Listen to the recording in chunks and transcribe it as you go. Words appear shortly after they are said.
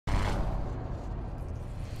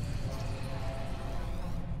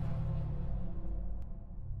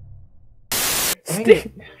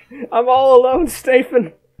I'm all alone,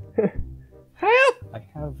 Stephen. Help! I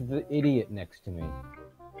have the idiot next to me.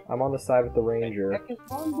 I'm on the side with the ranger. What the heck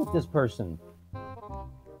is wrong with this person?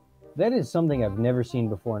 That is something I've never seen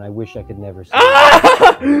before, and I wish I could never see.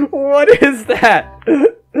 Ah! What is that?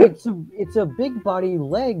 It's a big body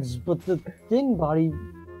legs, but the thin body.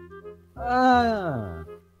 Ah.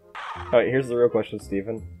 Alright, here's the real question,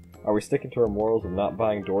 Stephen. Are we sticking to our morals of not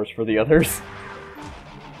buying doors for the others?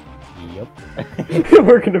 Yep.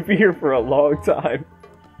 We're gonna be here for a long time.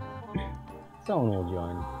 Someone will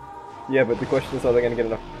join. Yeah, but the question is, are they gonna get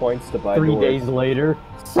enough points to buy 3 doors? days later,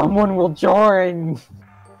 someone will join!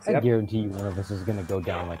 See, I guarantee you one of us is gonna go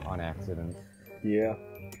down, like, on accident. Yeah.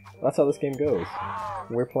 That's how this game goes.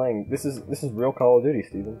 We're playing... This is real Call of Duty,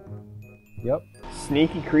 Steven. Yep.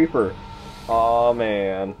 Sneaky creeper. Aw,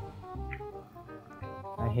 man.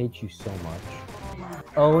 I hate you so much.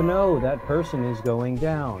 Oh no, that person is going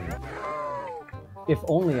down. If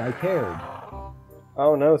only I cared.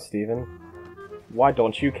 Oh no, Steven. Why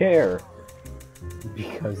don't you care?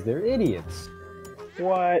 Because they're idiots.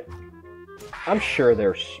 What? I'm sure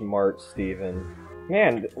they're smart, Steven.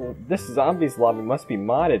 Man, this zombies lobby must be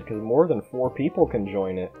modded, because more than 4 people can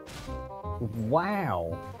join it.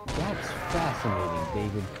 Wow. That's fascinating,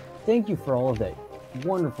 David. Thank you for all of that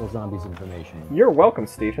wonderful zombies information. You're welcome,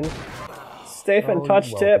 Stephen. Stephen, Oh,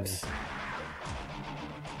 touch you're tips.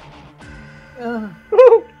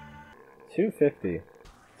 250.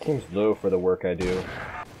 Seems low for the work I do.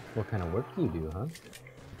 What kind of work do you do, huh?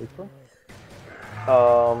 Bigfoot?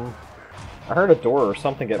 I heard a door or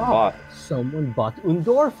something get bought. Someone bought a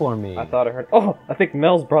door for me. I thought I heard. Oh, I think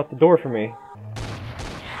Mel's brought the door for me.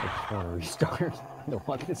 I just want to restart. I don't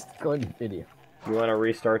want this to go in the video. You want to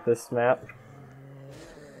restart this map?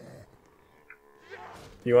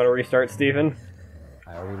 You want to restart, Stephen?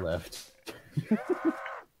 I already left.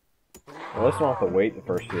 Well, let's not have to wait the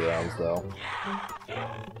first few rounds, though.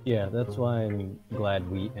 Yeah, that's why I'm glad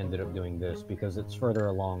we ended up doing this, because it's further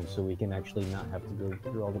along, so we can actually not have to go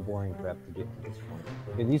through all the boring crap to get to this point.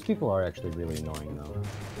 Okay, these people are actually really annoying, though.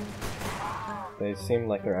 They seem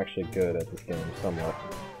like they're actually good at this game, somewhat.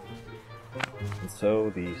 And so,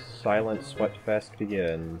 the silent sweat fest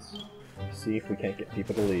begins. See if we can't get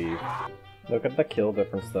people to leave. Look at the kill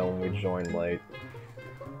difference, though, when we join late.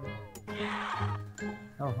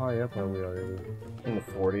 How high up are we already? In the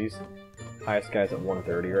 40s. Highest guy's at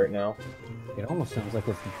 130 right now. It almost sounds like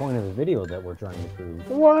it's the point of the video that we're trying to prove.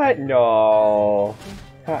 What? No.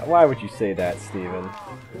 Why would you say that, Steven?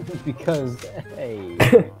 Because, hey,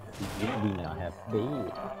 we not have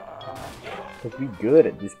faith. Because we good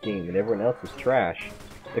at this game and everyone else is trash.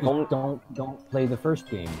 If only, don't play the first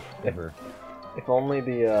game ever. If only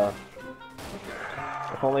the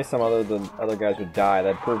if only some other guys would die,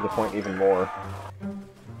 that'd prove the point even more.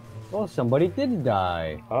 Well, somebody did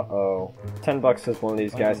die. Uh-oh. $10 says one of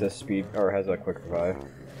these guys has speed or has a quick revive.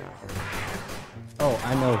 Oh,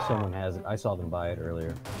 I know someone has it. I saw them buy it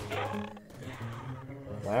earlier.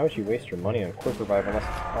 Why would you waste your money on quick revive unless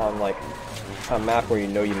it's on like a map where you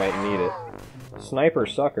know you might need it? Sniper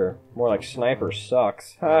sucker. More like sniper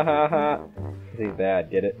sucks. Ha ha ha. This is bad,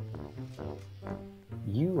 get it?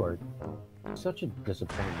 You are such a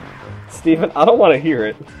disappointment. Steven, I don't want to hear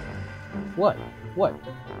it. What? What?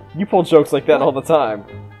 You pull jokes like that all the time.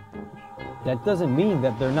 That doesn't mean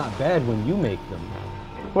that they're not bad when you make them.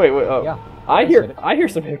 Wait, oh. Yeah, I hear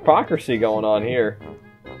some hypocrisy going on here.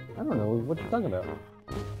 I don't know what you're talking about.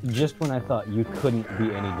 Just when I thought you couldn't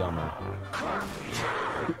be any dumber.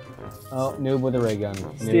 Oh, noob with a ray gun.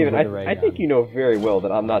 Steven, I think you know very well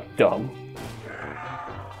that I'm not dumb.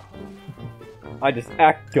 I just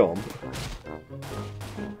act dumb.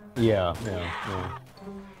 Yeah.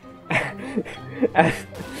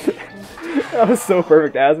 That was so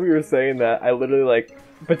perfect. As we were saying that, I literally like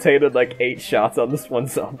potatoed like 8 shots on this one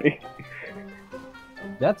zombie.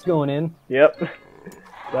 That's going in. Yep.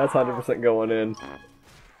 That's 100% going in.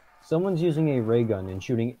 Someone's using a ray gun and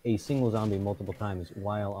shooting a single zombie multiple times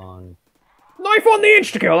while on... Knife on the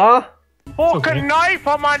insta-kill, Fucking knife,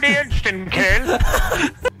 I'm on the instant kill!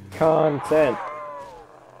 Content.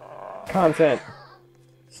 Content.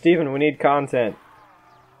 Steven, we need content.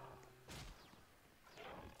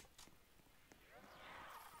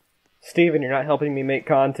 Steven, you're not helping me make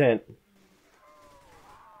content.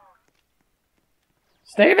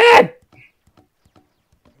 Steven!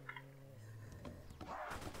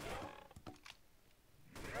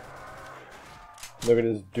 Look at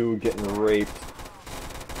this dude getting raped.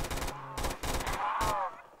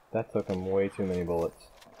 That took him way too many bullets.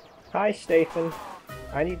 Hi, Stephen.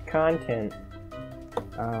 I need content.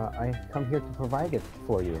 I come here to provide it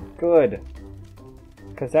for you. Good.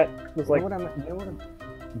 Because that was like... You know what I'm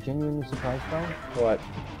genuinely surprised by? What?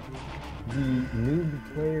 The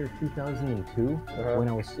Noob Player 2002, Uh-huh. when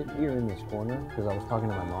I was sitting here in this corner, because I was talking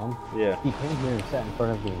to my mom, Yeah. he came here and sat in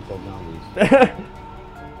front of me and killed zombies.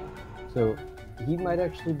 So, he might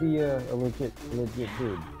actually be a legit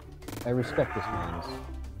dude. I respect this man's.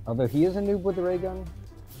 Although he is a noob with the ray gun.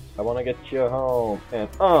 I want to get you home. And,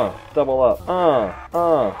 double up.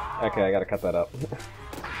 Okay, I gotta cut that up.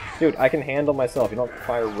 Dude, I can handle myself. You don't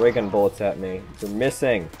fire ray gun bullets at me. You're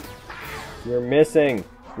missing. You're missing.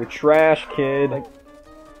 You're trash, kid. Like,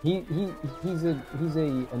 he's a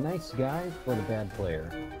nice guy, but a bad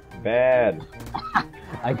player. Bad.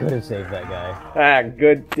 I could have saved that guy. Ah,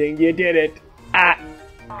 good thing you did it. Ah!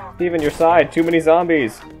 Steven, your side. Too many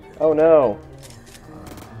zombies. Oh no.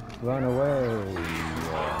 Run away.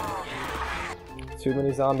 Too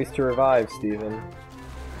many zombies to revive, Steven.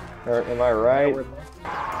 Or, am I right?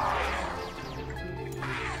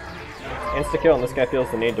 Insta-kill, and this guy feels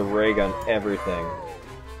the need to ray gun everything.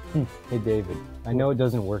 Hey David, I know it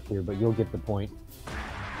doesn't work here, but you'll get the point.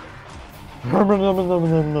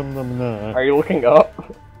 Are you looking up?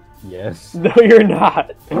 Yes. No, you're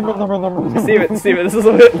not. Steven, this is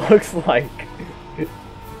what it looks like.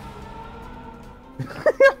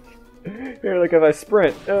 Here, look, if I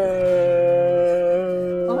sprint.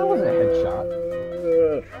 Oh, that was a headshot.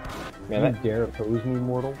 Man, You dare oppose me,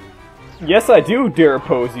 mortal? Yes, I do dare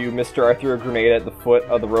oppose you, Mr. I threw a grenade at the foot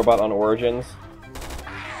of the robot on Origins.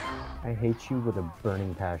 I hate you with a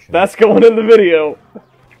burning passion. That's going in the video!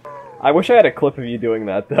 I wish I had a clip of you doing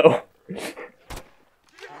that, though.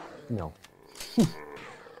 No.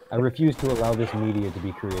 I refuse to allow this media to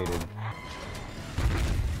be created.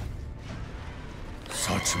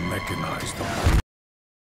 Such mechanized.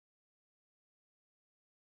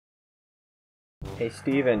 Hey,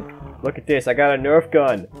 Steven, look at this. I got a Nerf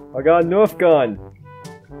gun. I got a Nerf gun.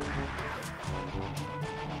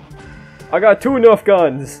 I got 2 Nerf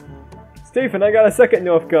guns. Stephen, I got a second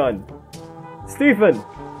Nerf gun. Stephen!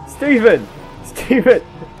 Stephen! Stephen!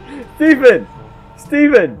 Stephen!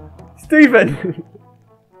 Stephen! Stephen!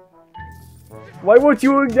 Why won't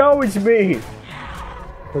you acknowledge me?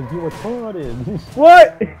 Because you were spotted.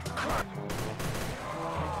 What?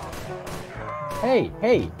 Hey!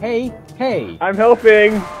 I'm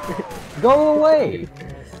helping. Go away!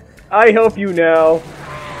 I help you now.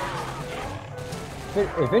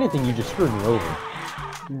 If anything, you just screwed me over.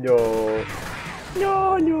 No.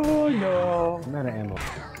 No. I'm out of ammo.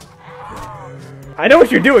 I know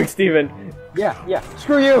what you're doing, Steven. Yeah,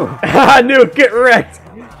 screw you! Haha, Nuke, get wrecked!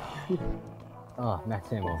 Oh,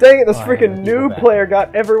 max ammo. Dang it, this Oh, freaking new player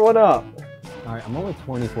got everyone up. Alright, I'm only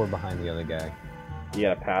 24 behind the other guy. You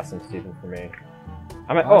gotta pass him, Steven, for me.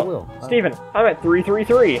 I'm at, I will. Steven, I'm at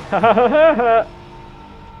 333. Ha ha ha ha ha.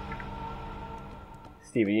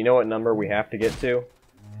 Steven, you know what number we have to get to?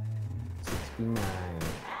 69.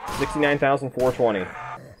 69,420.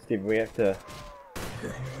 Steven, we have to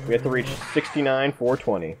reach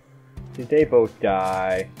 69,420. Did they both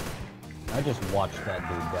die? I just watched that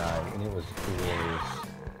dude die, and it was glorious.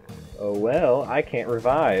 Oh well, I can't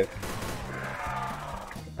revive.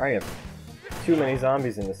 I have too many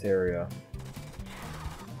zombies in this area.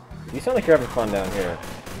 You sound like you're having fun down here.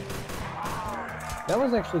 That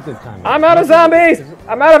was actually a good time. I'm out of zombies!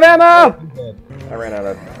 I'm out of ammo! I ran out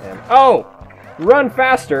of ammo. Oh! Run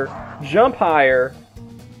faster! Jump higher!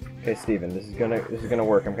 Okay, Steven, this is gonna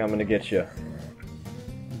work. I'm coming to get you.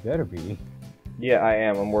 You better be. Yeah, I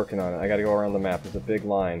am. I'm working on it. I gotta go around the map. There's a big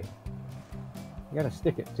line. You gotta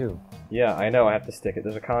stick it, too. Yeah, I know. I have to stick it.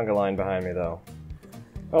 There's a conga line behind me, though.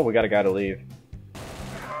 Oh, we got a guy to leave.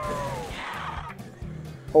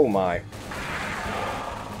 Oh my.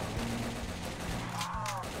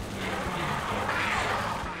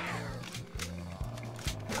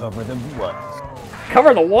 Cover the what?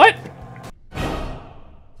 Cover the what?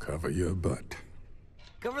 Cover your butt.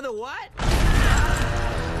 Cover the what?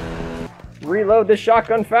 Reload the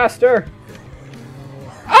shotgun faster!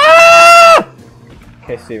 Ah!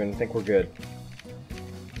 Okay, Steven, I think we're good.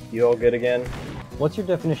 You all good again? What's your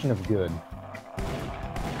definition of good?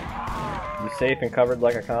 You safe and covered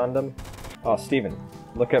like a condom? Oh, Steven,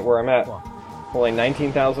 look at where I'm at. Only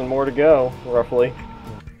 19,000 more to go, roughly.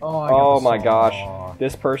 Oh my gosh,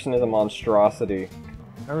 this person is a monstrosity.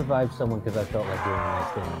 I revived someone because I felt like doing a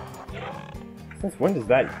nice thing. Since when does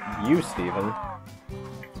that use, Steven?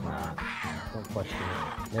 Nah, don't question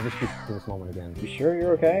it. Never speak to this moment again. You sure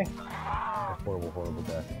you're okay? A horrible, horrible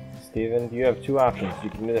death. Steven, you have 2 options. You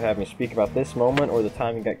can either have me speak about this moment, or the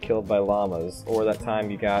time you got killed by llamas, or that time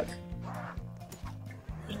you got,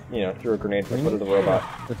 you know, threw a grenade at the foot of the robot.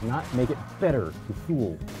 Does not make it better, you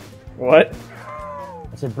fool. What?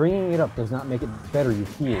 A said bringing it up does not make it better, you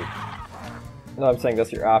fool. No, I'm saying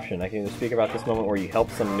that's your option. I can either speak about this moment where you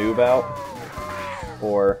help some noob out,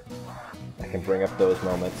 or I can bring up those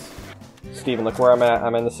moments. Steven, look where I'm at.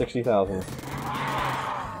 I'm in the 60,000.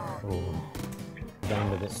 Oh.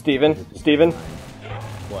 Down to this. Steven? Steven?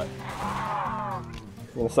 What?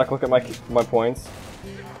 In a sec, look at my points.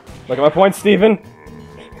 Look at my points, Steven!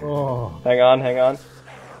 Oh. Hang on, hang on.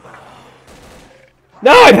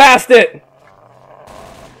 No, I passed it!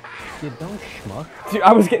 You dumb schmuck. Dude,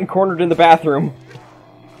 I was getting cornered in the bathroom.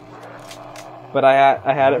 But I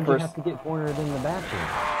had it first. You have to get cornered in the bathroom.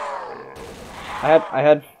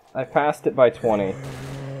 I passed it by 20.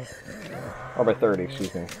 Or by 30,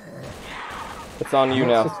 excuse me. It's on you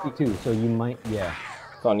now. 62, so you might, yeah.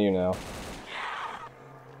 It's on you now.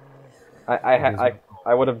 I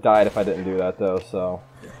would have died if I didn't do that though, so.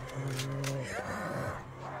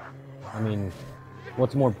 I mean,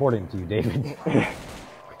 what's more important to you, David?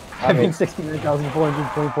 Having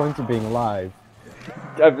 69,420 points or being alive?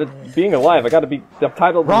 Being alive, I gotta be. The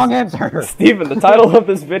title. Wrong answer! Steven, the title of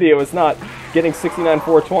this video is not getting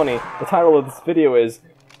 69,420. The title of this video is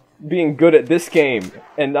being good at this game,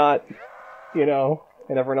 and not, you know,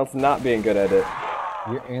 and everyone else not being good at it.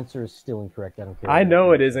 Your answer is still incorrect, I don't care. I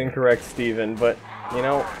know it is incorrect, Steven, but, you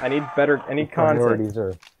know, I need better, I need content. Priorities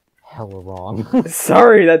are hella wrong.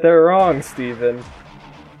 Sorry that they're wrong, Steven.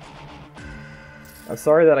 I'm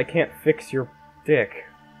sorry that I can't fix your dick.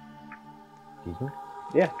 Excuse me?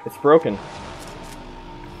 Yeah, it's broken.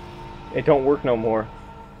 It don't work no more.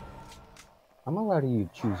 I'm allowed you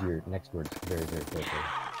to choose your next words very, very quickly.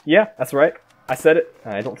 Yeah, that's right. I said it.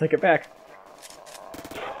 I don't take it back.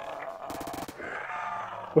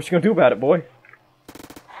 What you gonna do about it, boy?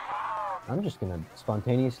 I'm just gonna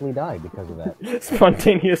spontaneously die because of that.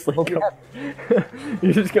 Spontaneously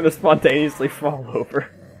You're just gonna spontaneously fall over.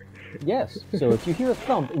 Yes, so if you hear a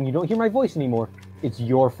thump and you don't hear my voice anymore, it's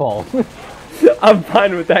your fault. I'm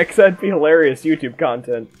fine with that, because that'd be hilarious YouTube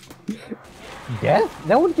content. Death?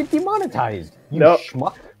 That would get demonetized, you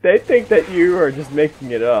schmuck. They think that you are just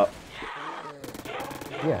making it up.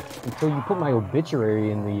 Yeah, until you put my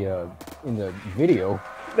obituary in the video.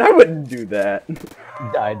 I wouldn't do that.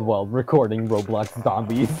 Died while recording Roblox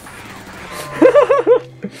Zombies.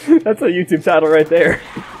 That's a YouTube title right there.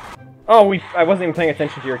 Oh, I wasn't even paying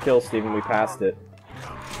attention to your kills, Steven. We passed it.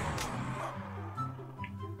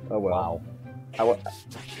 Oh well. Wow.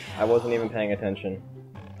 I wasn't even paying attention.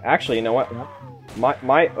 Actually, you know what?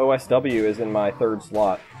 My OSW is in my 3rd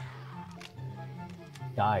slot.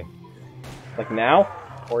 Die. Like now?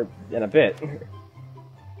 Or in a bit? I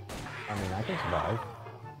mean, I can survive.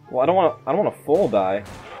 Well, I don't want a full die.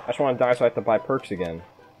 I just want to die so I have to buy perks again.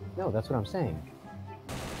 No, that's what I'm saying.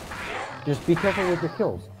 Just be careful with your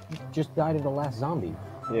kills. You just died to the last zombie.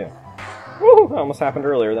 Yeah. Woo! That almost happened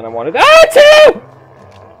earlier than I wanted. Ah, 2!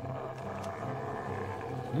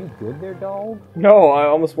 You good there, dog? No, I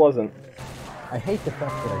almost wasn't. I hate the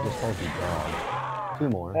fact that I just called you dog. 2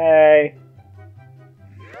 more. Hey!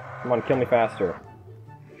 Come on, kill me faster.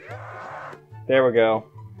 There we go.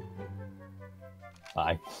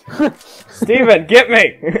 Bye. Steven, get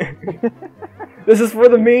me! This is for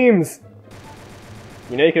the memes!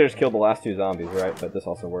 You know you could have just killed the last 2 zombies, right? But this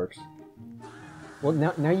also works. Well,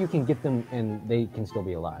 now you can get them and they can still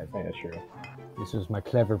be alive. Yeah, true. This was my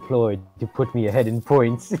clever ploy to put me ahead in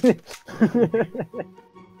points.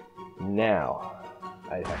 Now,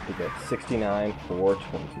 I have to get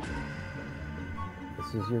 69,420.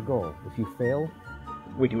 This is your goal. If you fail,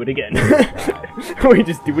 we do it again. We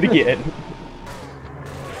just do it again.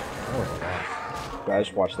 Oh, wow. I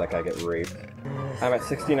just watched that guy get raped. I'm at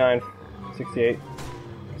 69, 68.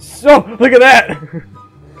 So, look at that!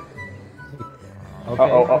 Okay,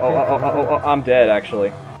 oh, I'm dead,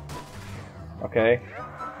 actually. Okay.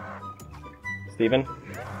 Steven?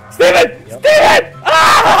 Steven! Yep. Steven!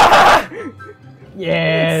 Ah!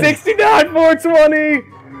 Yes! 69,420!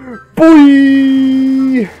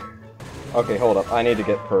 Boy! Okay, hold up. I need to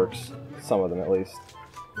get perks. Some of them, at least.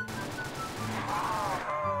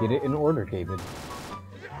 Get it in order, David.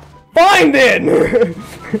 Fine, then!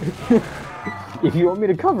 If you want me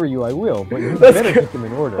to cover you, I will, but you better get them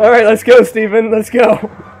in order. Alright, let's go, Steven. Let's go.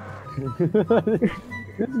 This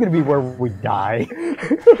is gonna be where we die.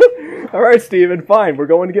 Alright, Steven, fine. We're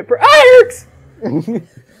going to get perks! Dude,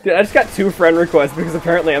 I just got 2 friend requests because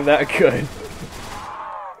apparently I'm that good.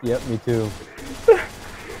 Yep, me too.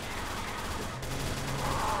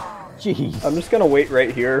 Jeez. I'm just gonna wait right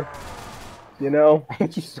here. You know? I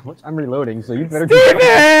hate you so much. I'm reloading, so you better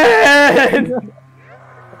Steven!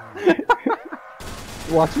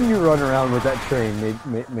 Watching you run around with that train made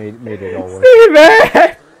it all work.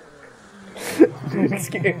 Steven!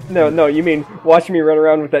 No, you mean watching me run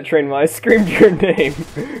around with that train while I screamed your name.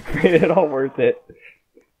 Made it all worth it.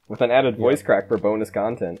 With an added voice crack for bonus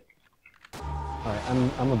content. Alright,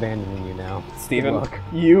 I'm abandoning you now. Steven,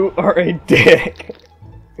 you are a dick.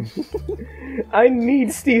 I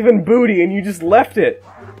need Steven booty and you just left it.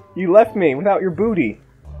 You left me without your booty.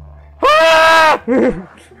 Ah!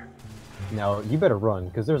 Now, you better run,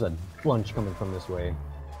 because there's a bunch coming from this way.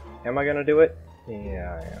 Am I gonna do it?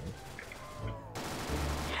 Yeah, I am.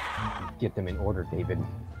 Get them in order, David.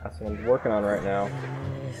 That's what I'm working on right now.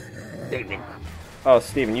 Oh,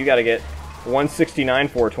 Steven, you gotta get 169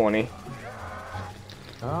 420.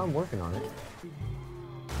 I'm working on it.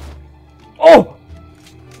 Oh!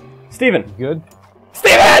 Steven! Good?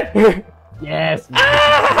 Steven! Yes!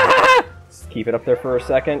 Ah! Just keep it up there for a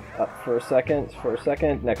second. Up for a second. For a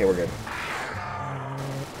second. Okay, we're good.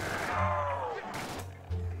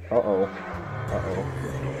 Uh-oh. Uh-oh.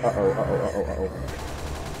 Uh-oh, uh-oh, uh-oh, uh-oh.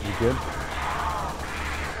 You good?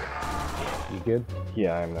 You good?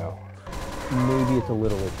 Yeah, I am now. Maybe it's a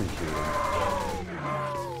little appreciated.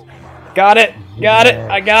 Got it! Got it!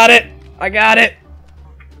 I got it! I got it!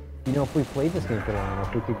 You know, if we played this game for long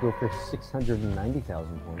enough, we could go for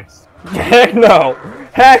 690,000 points. Heck no!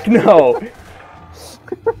 Heck no!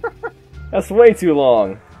 That's way too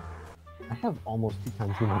long. I have almost 2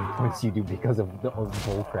 times the amount of points you do because of the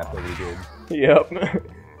bull crap that we did. Yep.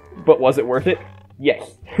 But was it worth it?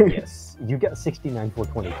 Yes. Yes. You got 69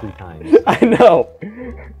 423 times. I know.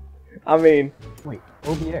 I mean... Wait,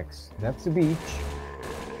 OBX. That's the beach.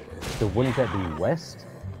 So wouldn't that be west?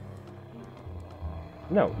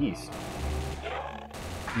 No, east.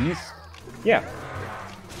 East? Yeah.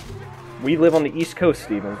 We live on the East Coast,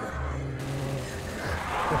 Steven.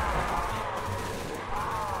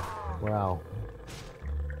 Wow.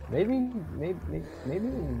 Maybe, I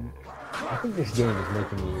think this game is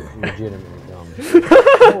making me legitimately dumb.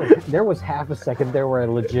 There was half a second there where I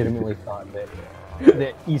legitimately thought that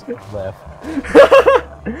East was left.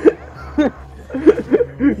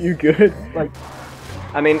 You good? Like,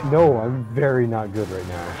 I mean... No, I'm very not good right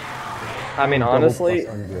now. I mean, honestly...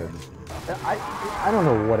 I'm good. I don't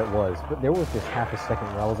know what it was, but there was this half a second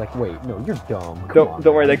where I was like, wait, no, you're dumb. Don't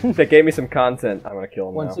worry, they gave me some content. I'm gonna kill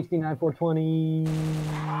him 169, 420...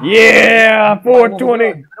 Yeah! 420!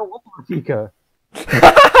 I don't want Pika.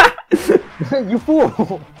 You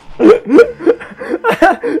fool!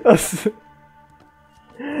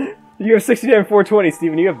 You have 69 420,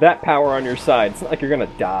 Steven. You have that power on your side. It's not like you're gonna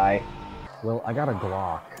die. Well, I got a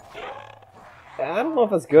Glock. I don't know if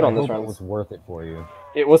that's good on this round. It was worth it for you.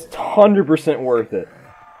 It was 100% worth it.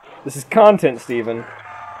 This is content, Steven.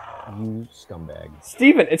 You scumbag.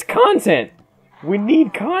 Steven, it's content! We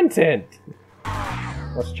need content!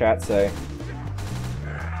 What's chat say?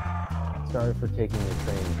 Sorry for taking the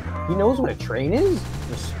train. He knows what a train is?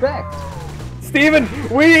 Respect! Steven,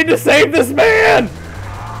 we need to save this man!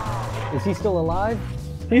 Is he still alive?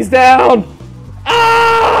 He's down!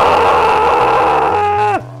 Ah!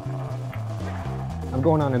 I'm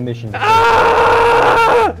going on a mission.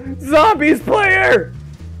 Ah! Zombies player!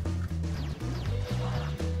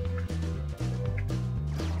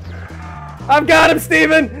 I've got him,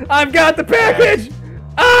 Steven! I've got the package!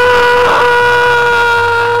 Ah!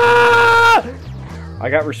 I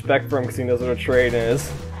got respect for him because he knows what a train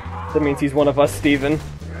is. That means he's one of us, Steven.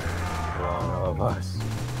 One of us.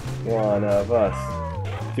 One of us.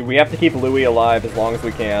 Dude, we have to keep Louis alive as long as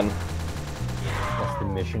we can. That's the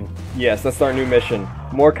mission. Yes, that's our new mission.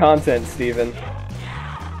 More content, Steven.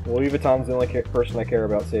 Louis Vuitton's the only person I care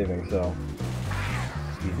about saving, so...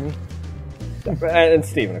 Excuse me? And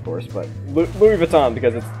Steven, of course, but Louis Vuitton,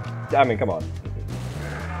 because it's... I mean, come on.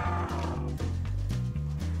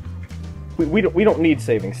 We don't need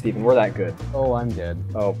saving, Steven. We're that good. Oh, I'm dead.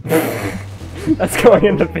 Oh. That's going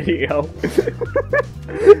in the video.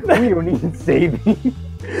 We don't need saving.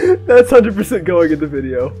 That's 100% going in the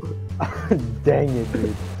video. Dang it,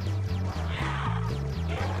 dude.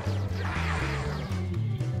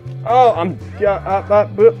 Oh, I'm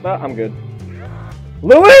good.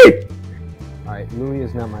 Louis! Alright, Louis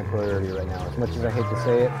is not my priority right now. As much as I hate to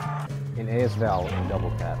say it, in AS Val and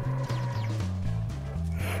double tap.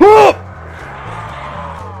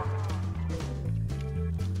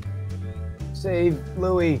 Save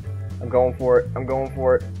Louis! I'm going for it. I'm going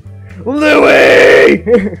for it.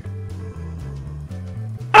 Louis!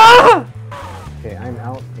 Ah! Okay, I'm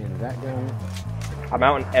out in that gun. I'm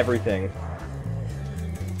out in everything.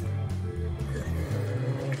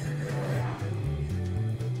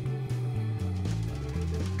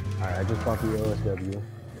 Alright, I just bought the OSW.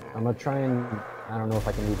 I'm gonna try and... I don't know if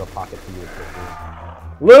I can leave a pocket for you quickly.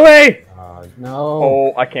 Louis! No!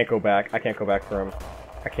 Oh, I can't go back. I can't go back for him.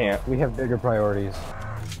 I can't. We have bigger priorities.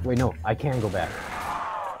 Wait, no, I can go back.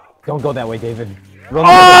 Don't go that way, David. Run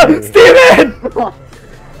Oh, Steven!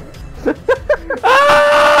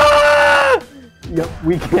 Ah! Yep,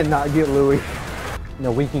 we cannot get Louis.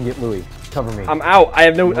 No, we can get Louis. Cover me. I'm out. I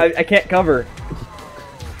have no. I can't cover.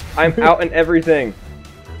 I'm out in everything.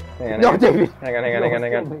 Hang on, No, David. hang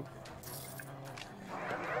on.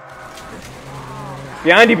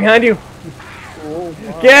 Behind you, behind you. Oh,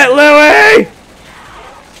 Get Louis!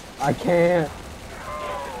 I can't.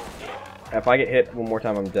 If I get hit one more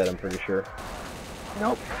time, I'm dead. I'm pretty sure.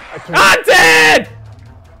 Nope. I can't. I'm dead!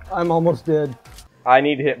 I'm almost dead. I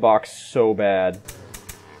need to hit box so bad.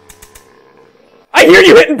 I hear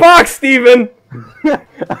you hitting box, Steven!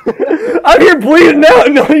 I'm here bleeding out,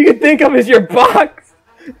 and all you can think of is your box!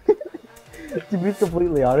 To be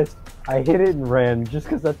completely honest, I hit it and ran just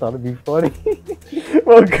because I thought it'd be funny.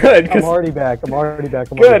 Well, good, I'm already back. I'm already back.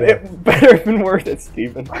 Good, it better have been worth it,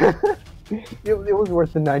 Steven. It was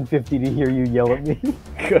worth the $9.50 to hear you yell at me.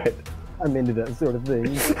 Good. I'm into that sort of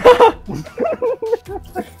thing.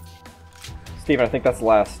 Steven, I think that's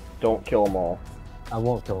last. Don't kill them all. I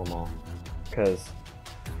won't kill them all. Because...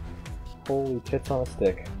 Holy tits on a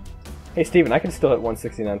stick. Hey, Steven, I can still hit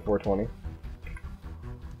 169, 420.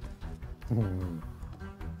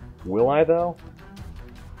 Will I, though?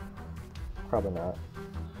 Probably not.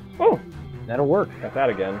 Oh! That'll work. Got that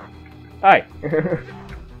again. Hi!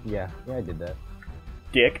 Yeah, I did that.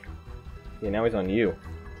 Dick. Yeah, now he's on you.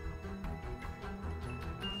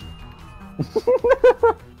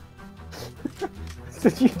 That's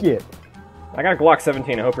what you get. I got a Glock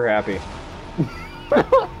 17, I hope you're happy.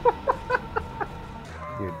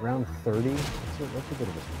 Dude, round 30? That's a bit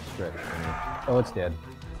of a stretch for me. Oh, it's dead.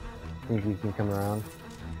 Think you can come around?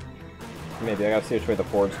 Maybe, I gotta see which way the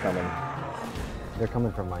Ford's coming. They're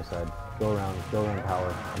coming from my side. Go around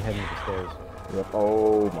power. I'm heading to the stairs. Yep.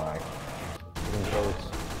 Oh my. Getting close.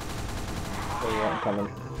 Oh yeah, I'm coming.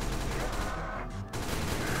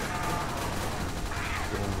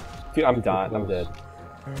 Dude, I'm dying. I'm dead.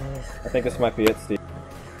 I think this might be it, Steve.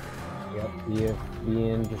 Yep.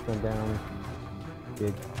 Ian just went down.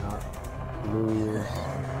 Did not lose.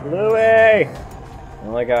 Louis!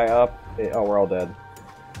 Only guy up. Oh, we're all dead.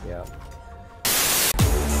 Yeah.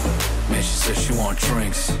 Man, she said she want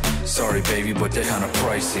drinks. Sorry, baby, but they're kinda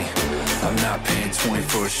pricey. I'm not paying 20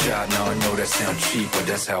 for a shot. Now I know that sounds cheap, but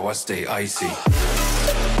that's how I stay icy.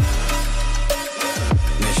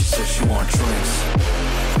 Man, she said she want drinks,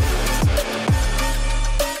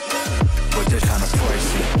 but they're kinda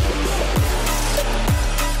pricey.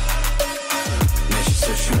 Man, she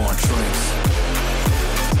said she want drinks.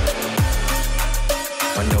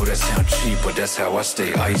 I know that sounds cheap, but that's how I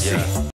stay icy. Yeah.